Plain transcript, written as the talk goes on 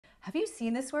Have you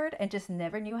seen this word and just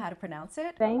never knew how to pronounce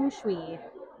it? Feng Shui.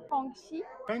 Feng Shui.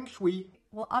 Feng Shui.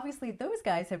 Well, obviously those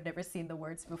guys have never seen the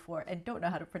words before and don't know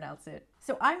how to pronounce it.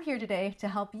 So I'm here today to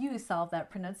help you solve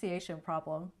that pronunciation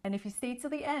problem. And if you stay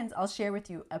till the end, I'll share with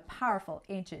you a powerful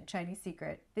ancient Chinese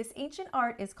secret. This ancient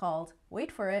art is called,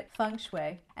 wait for it, Feng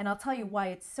Shui. And I'll tell you why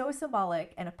it's so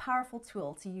symbolic and a powerful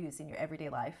tool to use in your everyday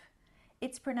life.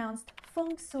 It's pronounced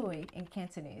Feng Shui in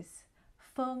Cantonese.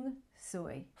 Feng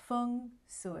Shui. Feng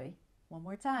Shui. One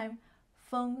more time.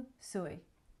 Feng Shui.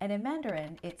 And in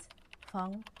Mandarin, it's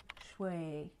Feng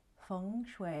Shui. Feng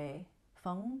Shui.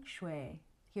 Feng Shui.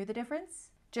 Hear the difference?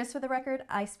 Just for the record,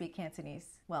 I speak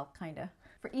Cantonese. Well, kinda.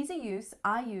 For easy use,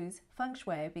 I use Feng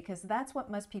Shui because that's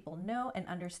what most people know and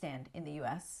understand in the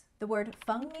US. The word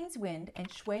Feng means wind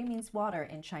and Shui means water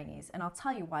in Chinese, and I'll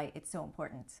tell you why it's so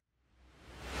important.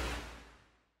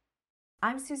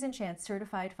 I'm Susan Chan,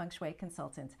 certified Feng Shui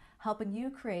consultant, helping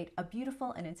you create a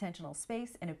beautiful and intentional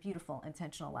space and a beautiful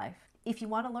intentional life. If you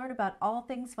want to learn about all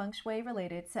things Feng Shui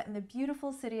related set in the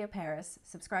beautiful city of Paris,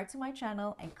 subscribe to my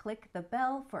channel and click the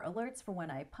bell for alerts for when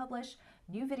I publish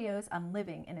new videos on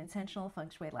living an intentional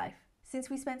Feng Shui life. Since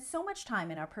we spend so much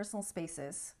time in our personal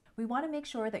spaces, we want to make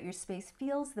sure that your space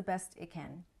feels the best it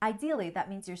can. Ideally, that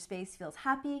means your space feels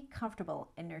happy,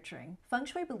 comfortable, and nurturing. Feng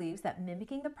Shui believes that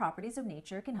mimicking the properties of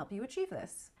nature can help you achieve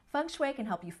this. Feng Shui can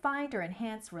help you find or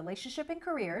enhance relationship and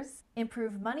careers,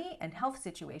 improve money and health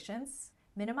situations,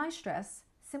 minimize stress,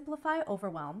 simplify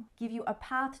overwhelm, give you a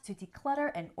path to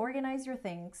declutter and organize your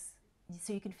things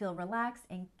so you can feel relaxed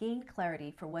and gain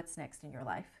clarity for what's next in your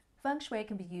life. Feng Shui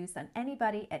can be used on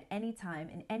anybody at any time,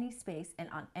 in any space, and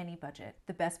on any budget.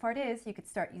 The best part is you could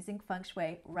start using Feng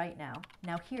Shui right now.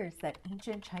 Now here's that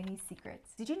ancient Chinese secret.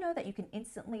 Did you know that you can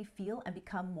instantly feel and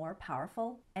become more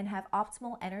powerful and have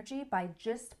optimal energy by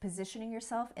just positioning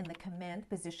yourself in the command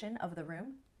position of the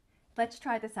room? Let's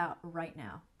try this out right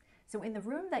now. So in the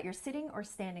room that you're sitting or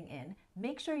standing in,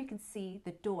 make sure you can see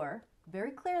the door very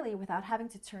clearly without having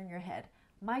to turn your head.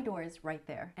 My door is right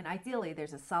there, and ideally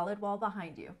there's a solid wall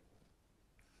behind you.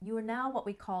 You are now what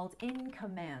we called in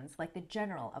commands, like the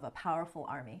general of a powerful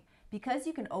army. Because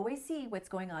you can always see what's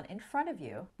going on in front of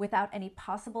you without any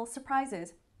possible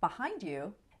surprises behind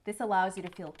you, this allows you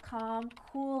to feel calm,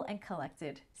 cool, and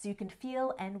collected so you can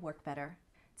feel and work better.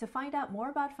 To find out more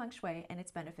about Feng Shui and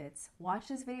its benefits, watch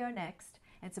this video next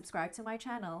and subscribe to my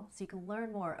channel so you can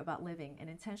learn more about living an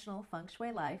intentional Feng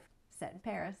Shui life set in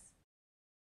Paris.